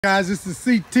Guys, this is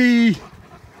CT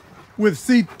with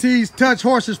CT's Touch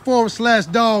Horses /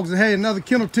 Dogs. And hey, another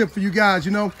kennel tip for you guys,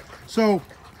 So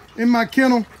in my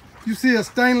kennel, you see a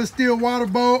stainless steel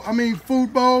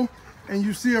food bowl, and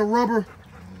you see a rubber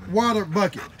water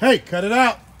bucket. Hey, cut it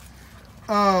out.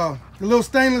 The little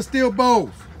stainless steel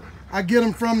bowls, I get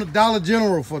them from the Dollar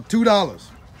General for $2.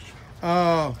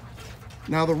 Now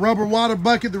the rubber water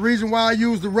bucket, the reason why I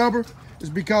use the rubber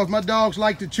is because my dogs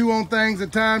like to chew on things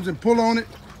at times and pull on it.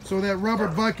 So that rubber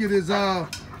bucket is,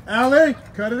 Allie,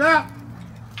 cut it out.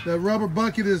 That rubber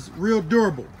bucket is real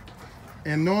durable.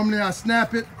 And normally I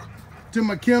snap it to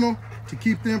my kennel to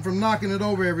keep them from knocking it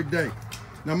over every day.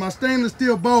 Now my stainless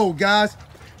steel bowl, guys.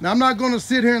 Now I'm not gonna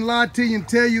sit here and lie to you and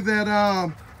tell you that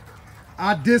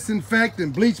I disinfect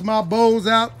and bleach my bowls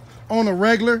out on a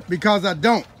regular, because I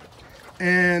don't.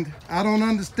 And I don't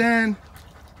understand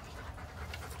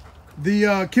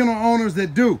the kennel owners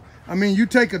that do. I mean, you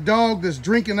take a dog that's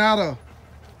drinking out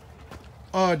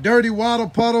of dirty water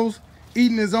puddles,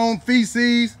 eating his own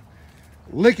feces,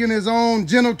 licking his own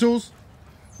genitals.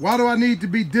 Why do I need to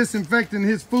be disinfecting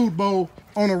his food bowl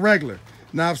on a regular?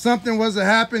 Now, if something was to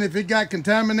happen, if it got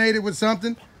contaminated with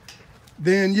something,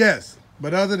 then yes.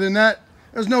 But other than that,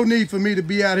 there's no need for me to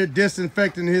be out here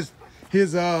disinfecting his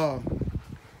food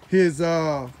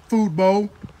bowl.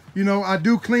 I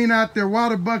do clean out their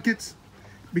water buckets,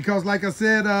 because like I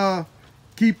said,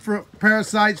 keep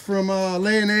parasites from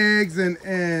laying eggs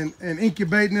and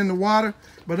incubating in the water.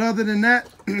 But other than that,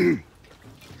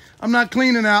 I'm not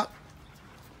cleaning out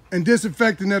and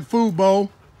disinfecting that food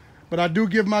bowl, but I do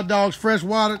give my dogs fresh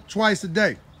water twice a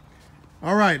day.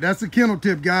 All right, that's a kennel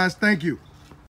tip, guys. Thank you.